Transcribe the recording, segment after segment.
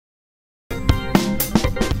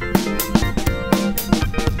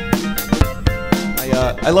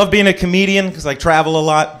I love being a comedian because I travel a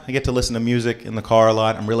lot. I get to listen to music in the car a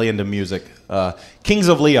lot. I'm really into music. Kings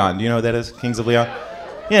of Leon, do you know what that is? Kings of Leon?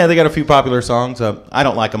 Yeah, they got a few popular songs. I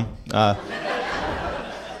don't like them.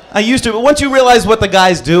 I used to, but once you realize what the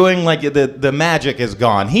guy's doing, like the magic is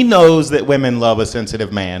gone. He knows that women love a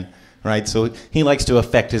sensitive man, right? So he likes to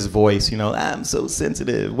affect his voice. You know, I'm so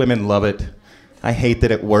sensitive. Women love it. I hate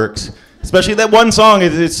that it works. Especially that one song,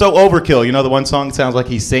 it's so overkill. You know, the one song sounds like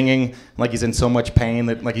he's singing, like he's in so much pain,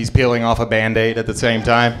 that like he's peeling off a Band-Aid at the same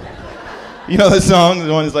time. You know the song?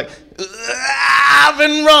 The one is like, I've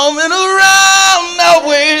been roaming around,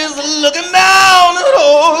 always looking down at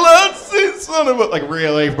all I see, son of a... Like,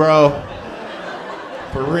 really, bro?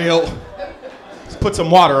 For real? Just put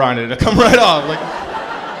some water on it, it'll come right off. Like...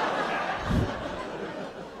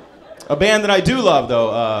 A band that I do love,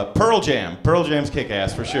 though, Pearl Jam. Pearl Jam's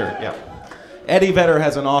kick-ass, for sure, yeah. Eddie Vedder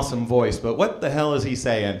has an awesome voice, but what the hell is he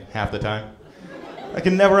saying half the time? I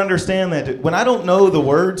can never understand that. When I don't know the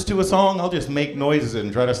words to a song, I'll just make noises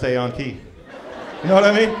and try to stay on key. You know what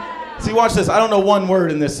I mean? See, watch this. I don't know one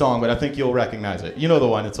word in this song, but I think you'll recognize it. You know the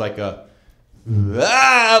one. It's like, I've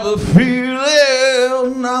a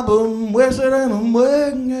feeling I've been wasted and I'm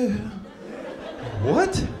waiting.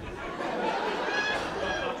 What?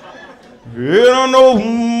 Yeah, I know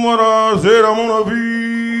what I said I'm gonna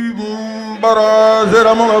be, but I said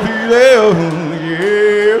I'm gonna be there,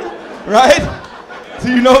 yeah. Right? So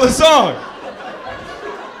you know the song.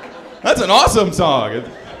 That's an awesome song.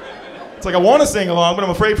 It's like I want to sing along, but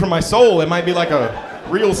I'm afraid for my soul it might be like a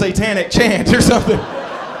real satanic chant or something.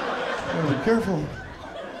 Be careful.